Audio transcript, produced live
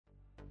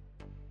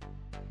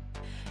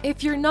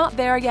If you're not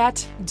there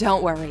yet,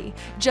 don't worry.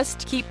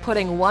 Just keep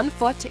putting one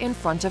foot in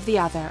front of the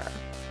other.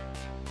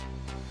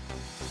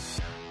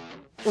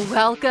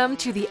 Welcome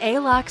to the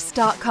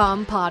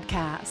Alux.com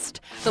podcast,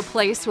 the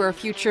place where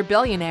future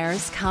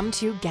billionaires come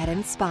to get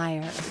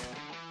inspired.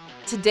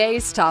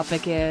 Today's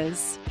topic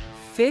is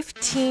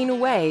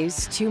 15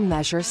 ways to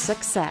measure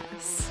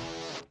success.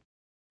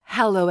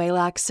 Hello,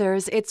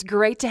 Aluxers. It's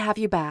great to have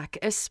you back,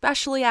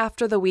 especially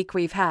after the week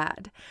we've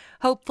had.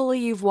 Hopefully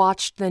you've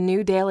watched the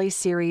new daily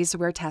series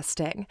we're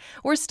testing.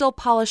 We're still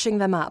polishing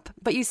them up,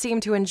 but you seem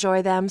to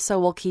enjoy them, so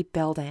we'll keep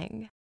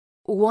building.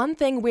 One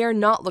thing we're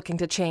not looking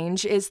to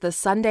change is the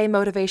Sunday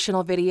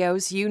motivational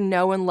videos you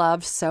know and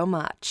love so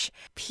much.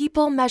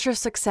 People measure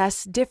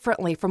success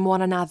differently from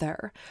one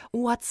another.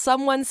 What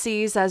someone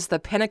sees as the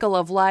pinnacle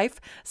of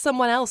life,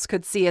 someone else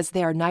could see as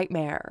their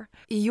nightmare.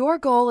 Your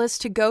goal is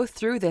to go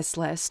through this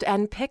list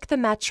and pick the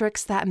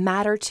metrics that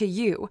matter to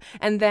you,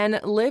 and then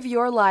live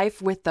your life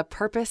with the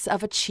purpose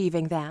of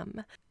achieving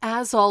them.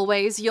 As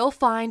always, you'll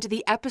find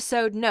the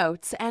episode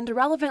notes and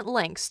relevant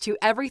links to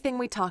everything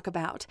we talk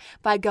about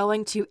by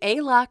going to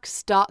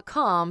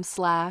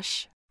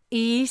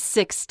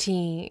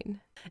alux.com/E16.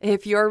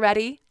 If you're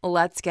ready,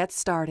 let's get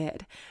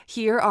started.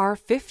 Here are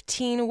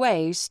 15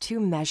 ways to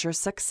measure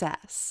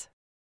success.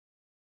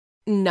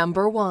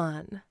 Number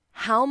 1,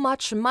 how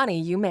much money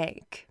you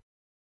make.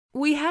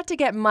 We had to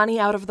get money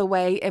out of the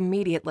way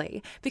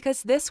immediately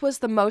because this was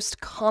the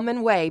most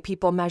common way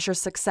people measure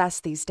success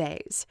these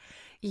days.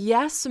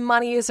 Yes,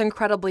 money is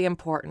incredibly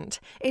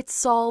important. It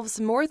solves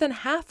more than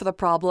half the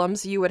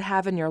problems you would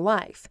have in your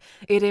life.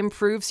 It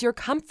improves your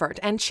comfort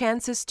and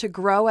chances to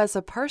grow as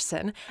a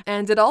person,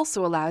 and it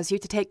also allows you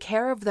to take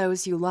care of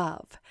those you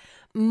love.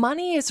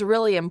 Money is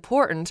really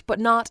important, but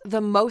not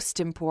the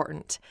most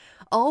important.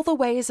 All the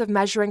ways of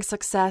measuring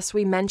success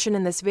we mention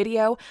in this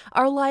video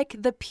are like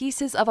the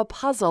pieces of a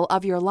puzzle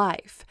of your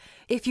life.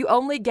 If you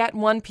only get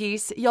one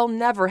piece, you'll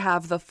never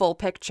have the full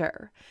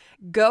picture.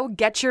 Go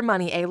get your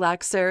money,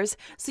 Aluxers,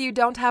 so you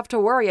don't have to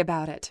worry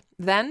about it.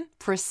 Then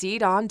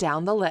proceed on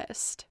down the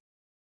list.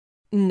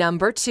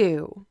 Number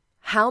 2,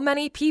 how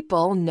many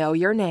people know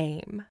your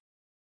name?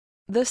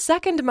 The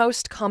second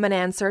most common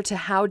answer to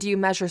how do you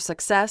measure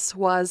success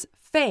was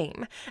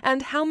fame,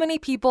 and how many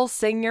people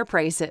sing your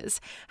praises,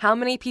 how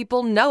many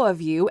people know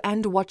of you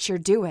and what you're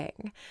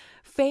doing.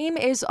 Fame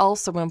is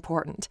also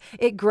important.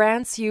 It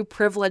grants you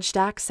privileged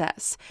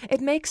access. It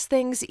makes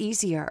things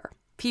easier.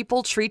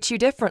 People treat you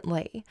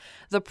differently.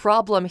 The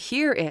problem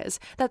here is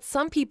that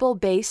some people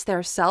base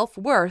their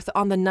self-worth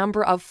on the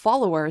number of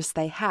followers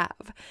they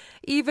have.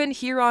 Even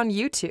here on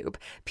YouTube,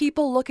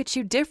 people look at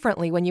you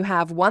differently when you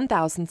have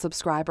 1,000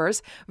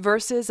 subscribers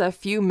versus a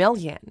few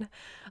million.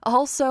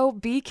 Also,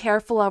 be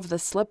careful of the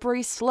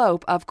slippery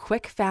slope of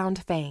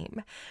quick-found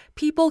fame.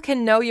 People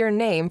can know your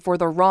name for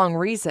the wrong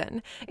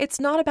reason. It's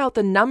not about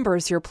the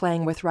numbers you're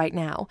playing with right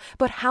now,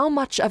 but how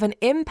much of an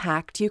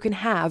impact you can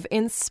have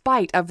in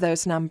spite of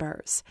those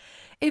numbers.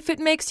 If it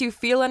makes you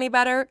feel any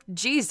better,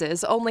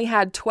 Jesus only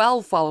had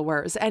 12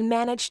 followers and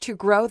managed to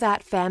grow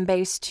that fan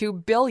base to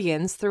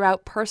billions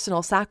throughout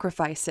personal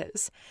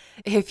sacrifices.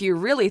 If you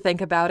really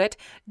think about it,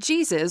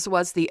 Jesus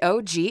was the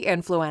OG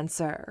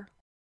influencer.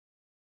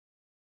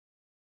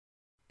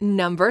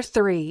 Number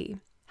 3,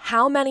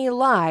 how many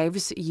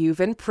lives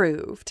you've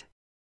improved.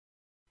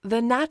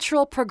 The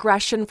natural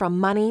progression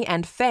from money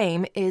and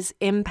fame is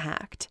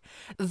impact.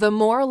 The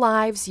more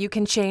lives you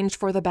can change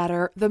for the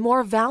better, the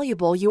more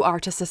valuable you are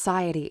to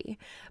society.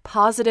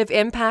 Positive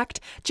impact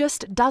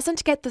just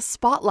doesn't get the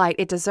spotlight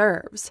it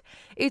deserves.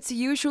 It's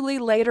usually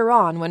later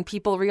on when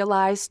people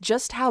realize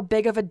just how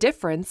big of a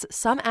difference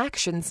some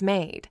actions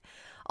made.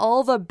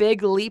 All the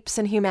big leaps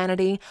in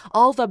humanity,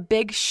 all the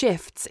big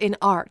shifts in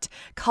art,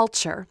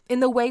 culture, in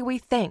the way we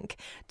think,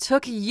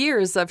 took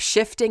years of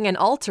shifting and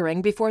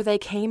altering before they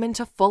came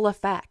into full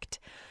effect.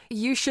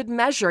 You should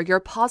measure your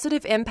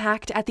positive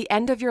impact at the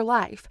end of your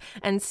life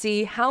and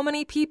see how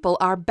many people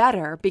are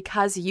better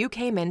because you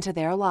came into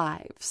their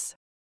lives.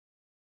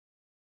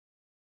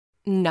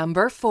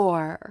 Number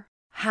 4,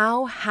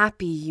 how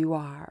happy you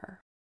are.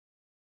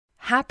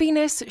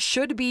 Happiness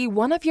should be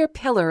one of your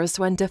pillars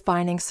when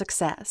defining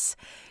success.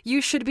 You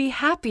should be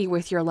happy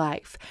with your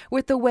life,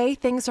 with the way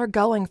things are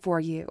going for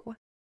you.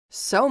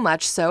 So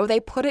much so, they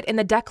put it in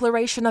the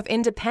Declaration of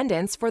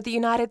Independence for the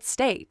United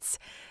States.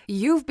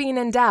 You've been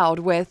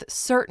endowed with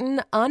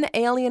certain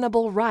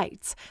unalienable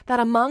rights, that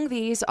among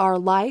these are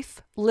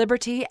life,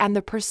 liberty, and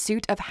the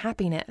pursuit of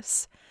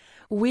happiness.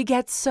 We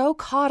get so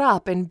caught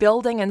up in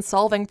building and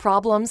solving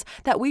problems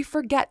that we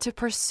forget to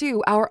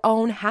pursue our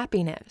own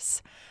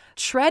happiness.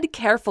 Tread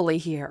carefully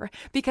here,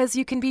 because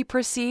you can be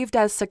perceived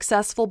as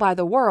successful by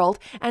the world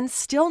and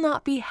still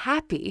not be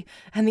happy,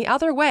 and the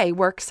other way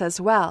works as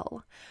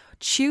well.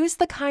 Choose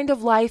the kind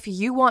of life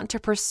you want to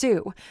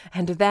pursue,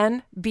 and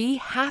then be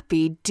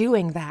happy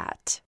doing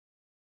that.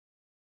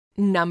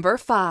 Number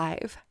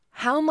 5,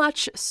 how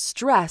much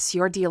stress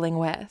you're dealing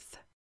with.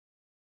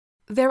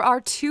 There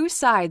are two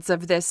sides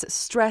of this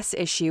stress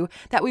issue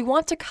that we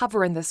want to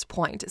cover in this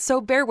point, so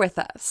bear with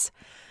us.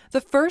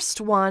 The first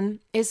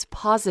one is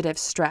positive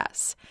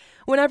stress.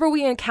 Whenever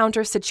we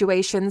encounter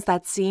situations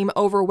that seem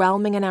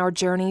overwhelming in our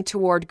journey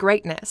toward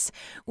greatness,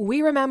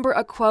 we remember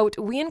a quote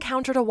we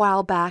encountered a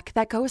while back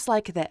that goes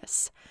like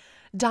this: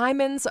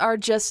 "Diamonds are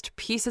just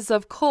pieces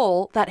of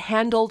coal that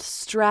handled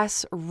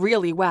stress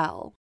really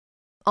well."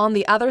 On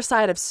the other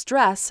side of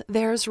stress,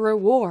 there's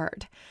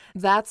reward.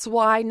 That's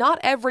why not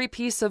every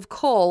piece of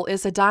coal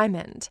is a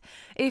diamond.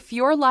 If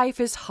your life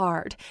is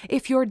hard,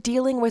 if you're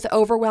dealing with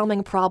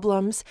overwhelming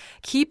problems,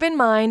 keep in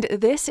mind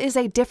this is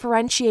a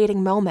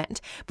differentiating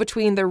moment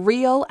between the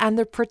real and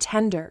the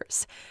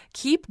pretenders.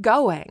 Keep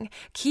going,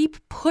 keep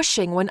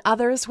pushing when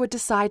others would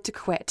decide to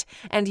quit,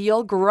 and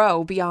you'll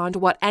grow beyond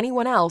what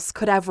anyone else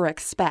could ever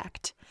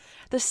expect.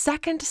 The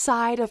second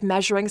side of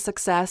measuring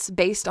success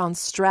based on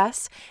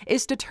stress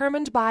is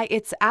determined by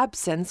its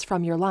absence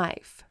from your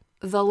life.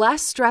 The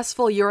less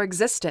stressful your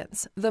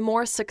existence, the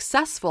more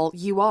successful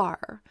you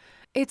are.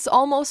 It's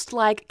almost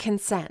like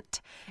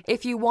consent.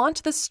 If you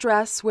want the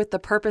stress with the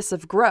purpose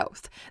of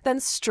growth, then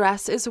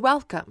stress is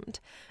welcomed.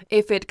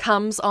 If it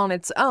comes on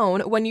its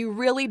own when you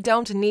really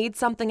don't need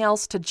something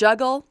else to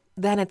juggle,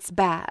 then it's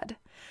bad.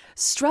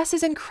 Stress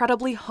is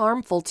incredibly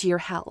harmful to your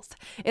health.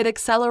 It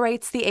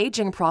accelerates the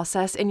aging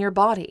process in your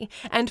body,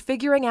 and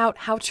figuring out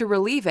how to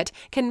relieve it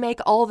can make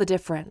all the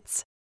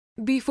difference.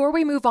 Before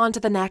we move on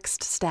to the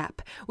next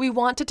step, we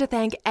wanted to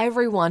thank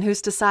everyone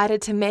who's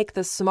decided to make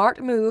the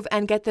smart move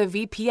and get the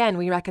VPN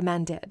we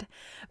recommended.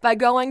 By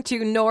going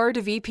to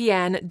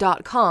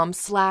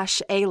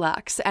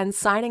nordvpn.com/alux and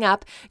signing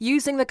up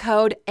using the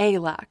code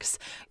ALUX,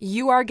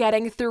 you are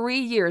getting 3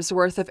 years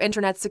worth of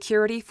internet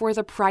security for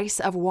the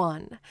price of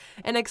 1.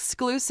 An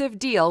exclusive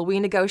deal we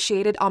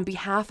negotiated on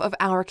behalf of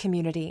our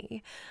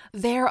community.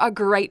 They're a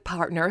great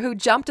partner who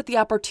jumped at the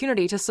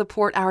opportunity to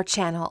support our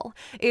channel.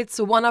 It's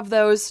one of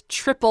those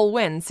triple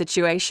win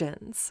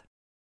situations.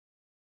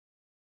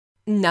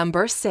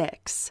 Number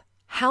 6.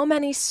 How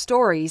many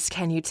stories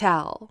can you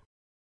tell?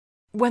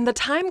 When the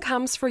time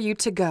comes for you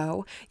to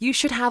go, you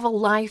should have a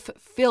life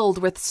filled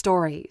with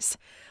stories.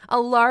 A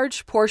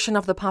large portion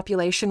of the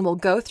population will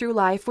go through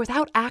life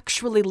without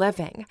actually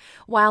living,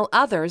 while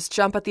others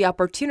jump at the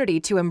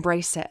opportunity to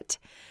embrace it.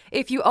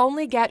 If you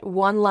only get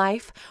one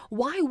life,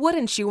 why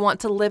wouldn't you want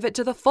to live it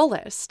to the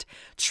fullest?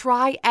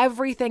 Try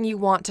everything you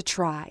want to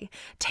try.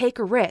 Take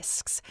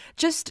risks.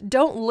 Just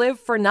don't live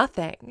for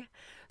nothing.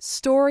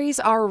 Stories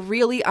are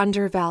really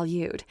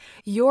undervalued.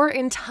 Your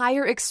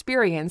entire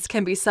experience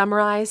can be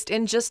summarized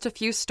in just a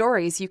few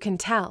stories you can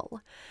tell.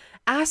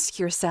 Ask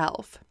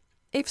yourself,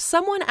 if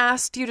someone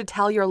asked you to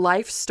tell your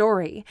life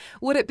story,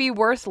 would it be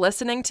worth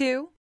listening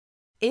to?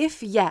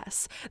 If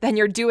yes, then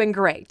you're doing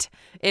great.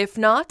 If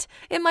not,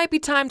 it might be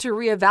time to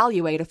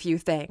reevaluate a few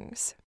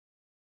things.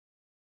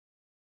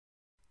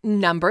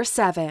 Number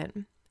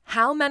 7.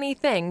 How many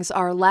things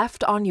are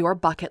left on your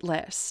bucket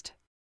list?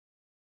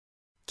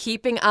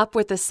 Keeping up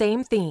with the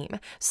same theme,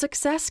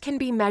 success can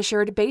be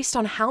measured based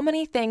on how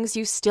many things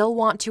you still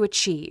want to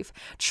achieve,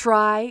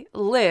 try,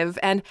 live,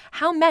 and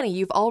how many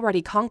you've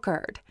already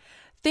conquered.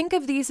 Think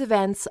of these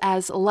events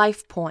as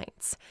life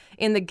points.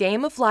 In the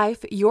game of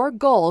life, your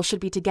goal should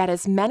be to get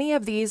as many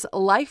of these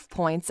life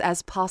points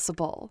as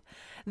possible.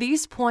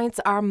 These points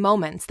are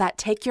moments that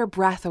take your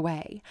breath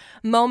away,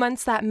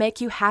 moments that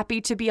make you happy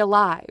to be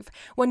alive,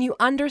 when you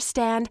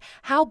understand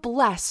how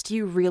blessed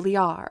you really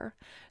are.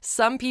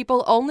 Some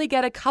people only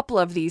get a couple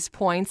of these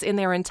points in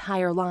their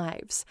entire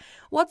lives.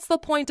 What's the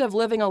point of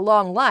living a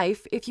long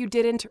life if you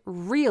didn't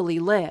really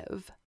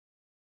live?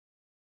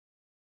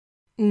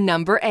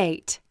 Number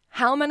 8.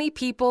 How many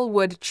people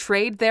would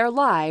trade their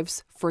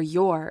lives for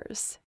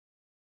yours?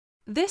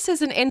 This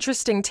is an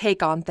interesting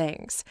take on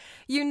things.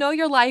 You know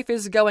your life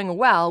is going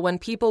well when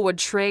people would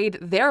trade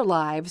their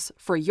lives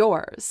for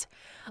yours.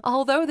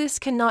 Although this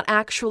cannot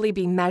actually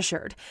be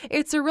measured,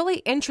 it's a really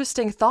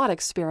interesting thought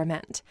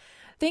experiment.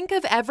 Think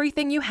of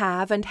everything you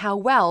have and how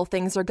well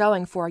things are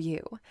going for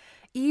you.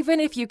 Even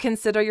if you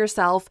consider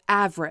yourself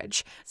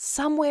average,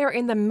 somewhere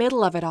in the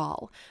middle of it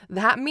all,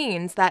 that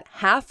means that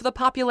half the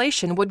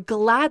population would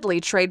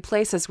gladly trade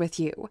places with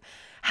you.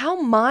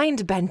 How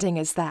mind-bending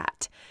is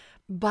that?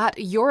 But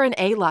you're an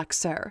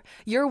Aluxer.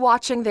 You're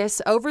watching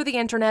this over the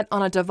internet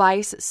on a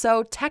device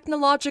so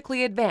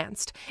technologically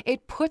advanced,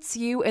 it puts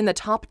you in the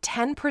top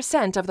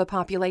 10% of the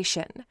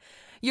population.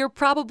 You're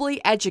probably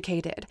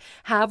educated,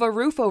 have a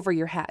roof over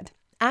your head,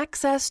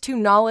 access to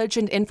knowledge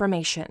and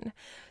information.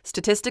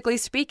 Statistically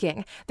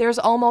speaking, there's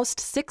almost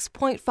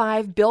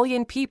 6.5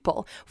 billion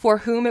people for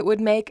whom it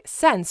would make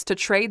sense to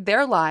trade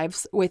their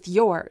lives with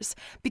yours,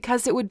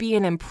 because it would be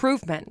an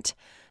improvement.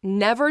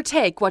 Never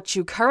take what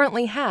you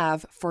currently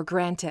have for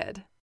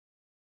granted.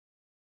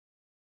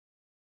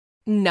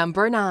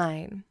 Number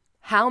 9.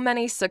 How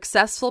many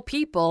successful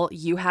people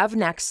you have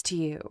next to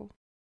you?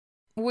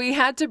 We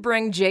had to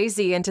bring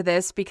Jay-Z into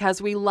this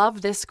because we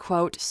love this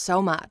quote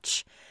so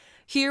much.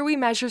 Here we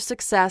measure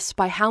success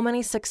by how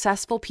many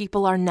successful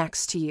people are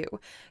next to you.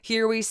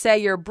 Here we say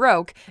you're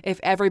broke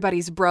if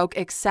everybody's broke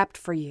except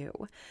for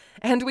you.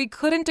 And we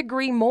couldn't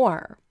agree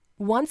more.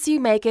 Once you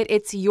make it,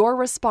 it's your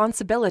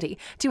responsibility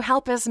to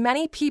help as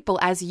many people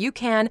as you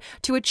can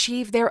to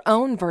achieve their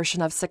own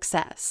version of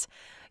success.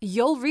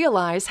 You'll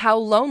realize how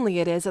lonely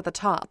it is at the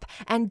top,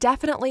 and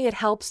definitely it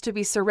helps to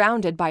be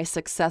surrounded by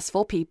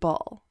successful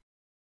people.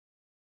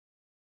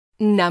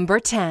 Number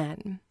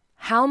 10.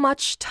 How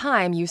much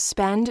time you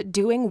spend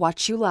doing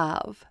what you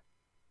love.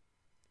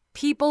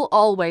 People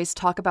always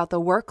talk about the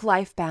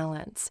work-life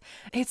balance.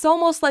 It's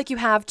almost like you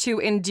have to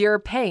endure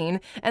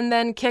pain and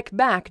then kick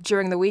back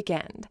during the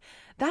weekend.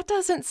 That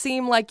doesn't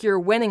seem like you're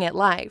winning at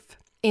life.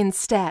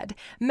 Instead,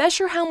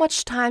 measure how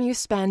much time you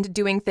spend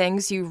doing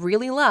things you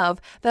really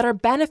love that are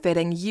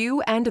benefiting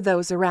you and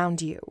those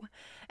around you.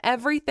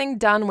 Everything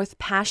done with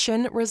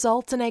passion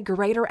results in a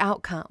greater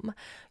outcome.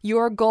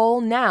 Your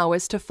goal now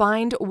is to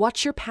find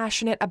what you're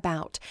passionate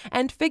about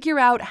and figure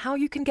out how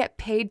you can get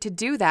paid to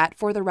do that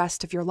for the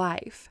rest of your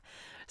life.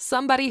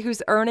 Somebody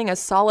who's earning a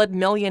solid $1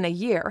 million a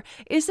year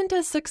isn't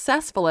as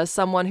successful as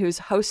someone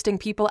who's hosting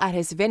people at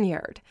his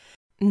vineyard.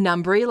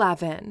 Number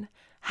 11.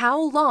 How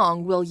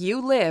long will you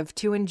live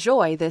to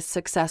enjoy this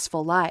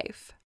successful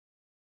life?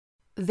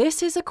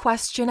 This is a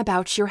question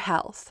about your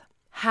health.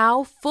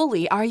 How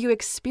fully are you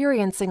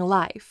experiencing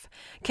life?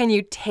 Can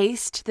you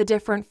taste the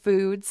different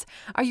foods?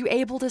 Are you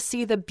able to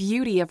see the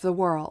beauty of the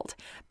world?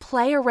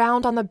 Play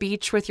around on the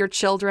beach with your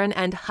children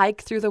and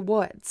hike through the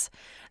woods.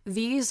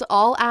 These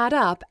all add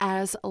up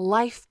as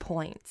life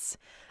points.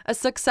 A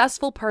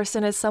successful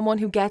person is someone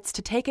who gets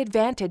to take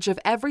advantage of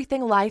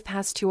everything life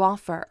has to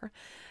offer.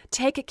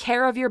 Take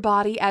care of your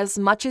body as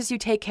much as you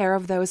take care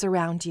of those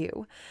around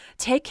you.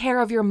 Take care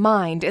of your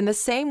mind in the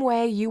same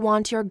way you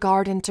want your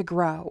garden to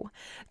grow.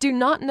 Do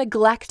not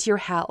neglect your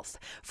health,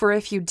 for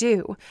if you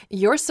do,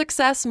 your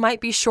success might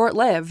be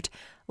short-lived,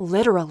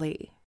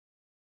 literally.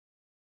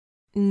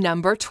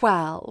 Number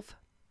 12.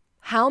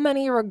 How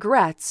many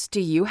regrets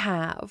do you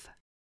have?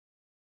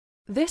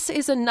 This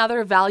is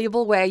another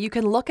valuable way you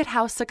can look at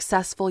how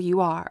successful you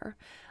are.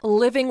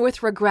 Living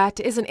with regret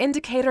is an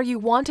indicator you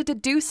wanted to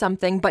do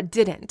something but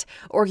didn't,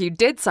 or you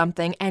did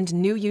something and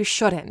knew you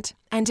shouldn't,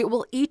 and it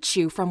will eat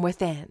you from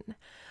within.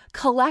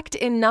 Collect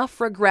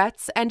enough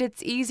regrets and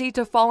it's easy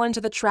to fall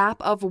into the trap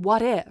of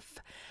what if.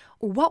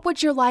 What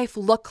would your life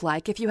look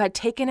like if you had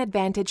taken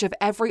advantage of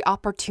every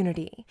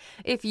opportunity?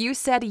 If you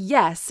said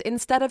yes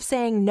instead of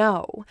saying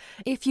no?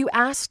 If you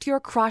asked your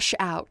crush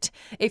out?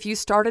 If you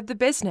started the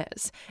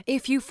business?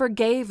 If you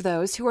forgave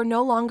those who are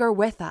no longer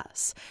with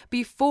us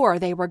before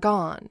they were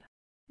gone?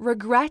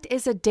 Regret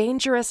is a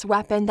dangerous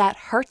weapon that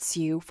hurts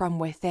you from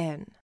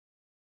within.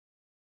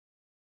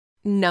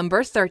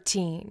 Number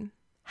 13.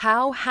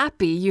 How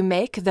happy you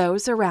make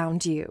those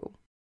around you.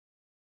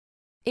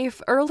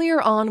 If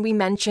earlier on we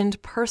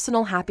mentioned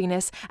personal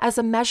happiness as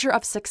a measure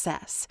of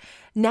success,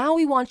 now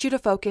we want you to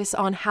focus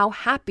on how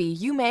happy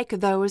you make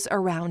those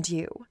around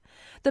you.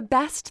 The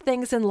best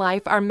things in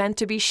life are meant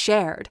to be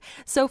shared,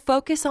 so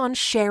focus on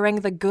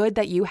sharing the good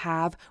that you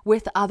have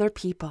with other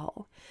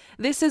people.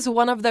 This is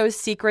one of those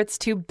secrets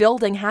to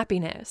building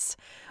happiness.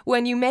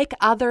 When you make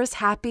others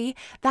happy,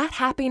 that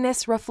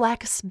happiness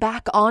reflects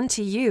back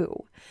onto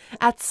you.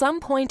 At some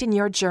point in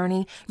your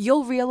journey,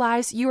 you'll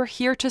realize you are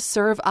here to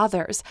serve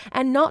others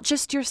and not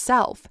just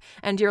yourself,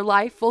 and your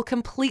life will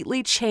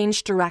completely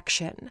change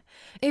direction.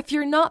 If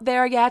you're not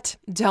there yet,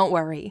 don't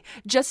worry.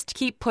 Just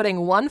keep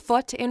putting one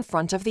foot in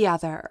front of the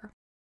other.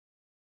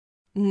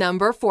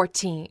 Number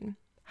 14.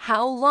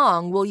 How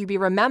long will you be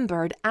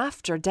remembered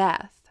after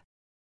death?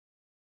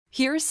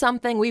 Here's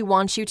something we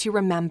want you to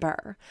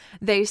remember.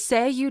 They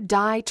say you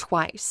die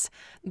twice.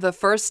 The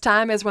first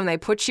time is when they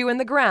put you in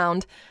the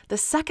ground. The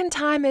second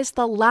time is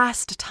the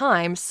last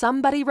time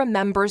somebody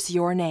remembers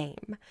your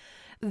name.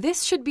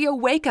 This should be a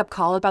wake-up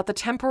call about the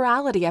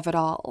temporality of it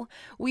all.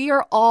 We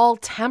are all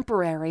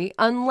temporary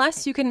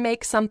unless you can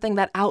make something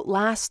that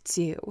outlasts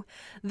you.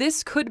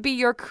 This could be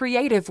your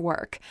creative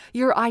work,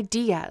 your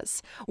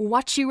ideas,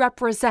 what you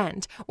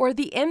represent, or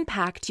the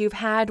impact you've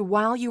had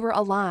while you were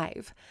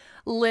alive.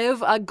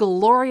 Live a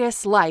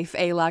glorious life,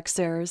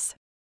 Aluxers.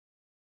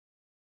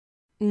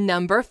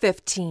 Number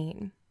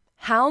 15.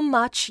 How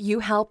much you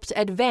helped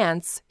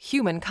advance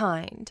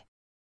humankind.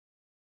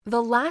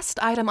 The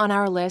last item on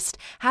our list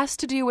has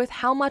to do with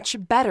how much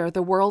better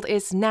the world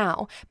is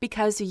now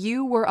because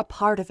you were a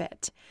part of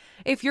it.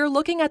 If you're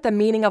looking at the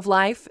meaning of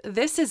life,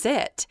 this is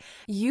it.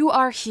 You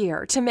are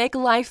here to make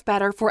life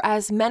better for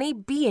as many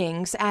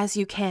beings as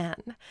you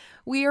can.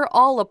 We are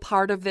all a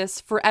part of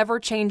this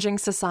forever-changing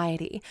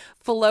society,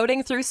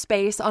 floating through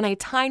space on a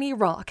tiny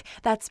rock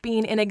that's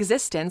been in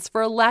existence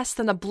for less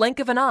than a blink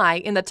of an eye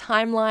in the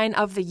timeline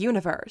of the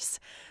universe.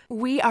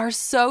 We are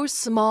so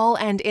small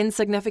and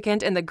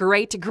insignificant in the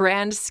great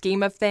grand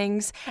scheme of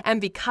things, and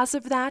because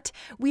of that,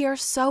 we are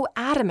so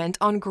adamant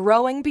on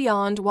growing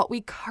beyond what we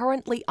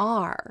currently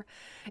are.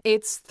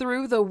 It's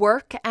through the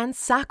work and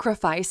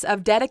sacrifice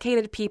of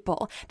dedicated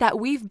people that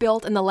we've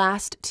built in the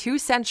last 2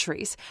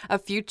 centuries a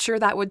future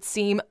that would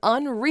seem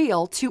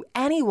unreal to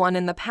anyone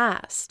in the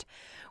past.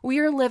 We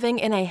are living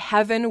in a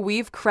heaven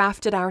we've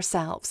crafted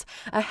ourselves,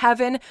 a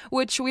heaven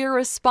which we are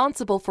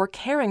responsible for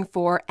caring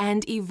for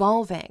and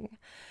evolving.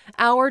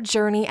 Our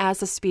journey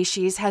as a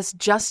species has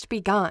just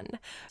begun.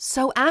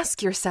 So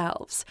ask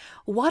yourselves,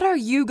 what are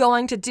you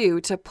going to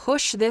do to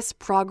push this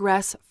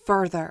progress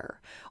further?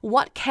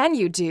 What can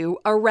you do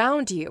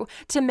around you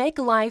to make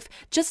life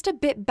just a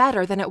bit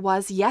better than it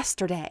was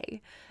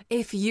yesterday?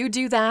 If you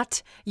do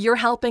that, you're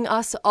helping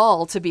us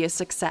all to be a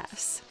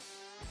success.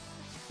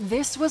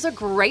 This was a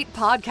great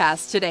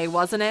podcast today,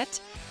 wasn't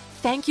it?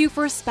 Thank you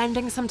for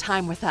spending some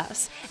time with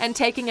us and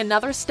taking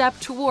another step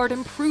toward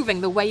improving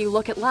the way you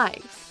look at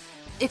life.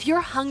 If you're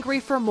hungry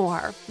for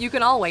more, you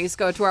can always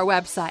go to our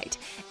website,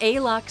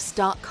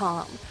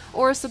 alux.com,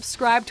 or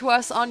subscribe to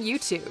us on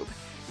YouTube.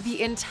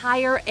 The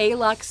entire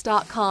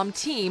alux.com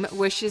team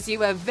wishes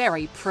you a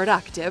very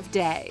productive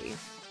day.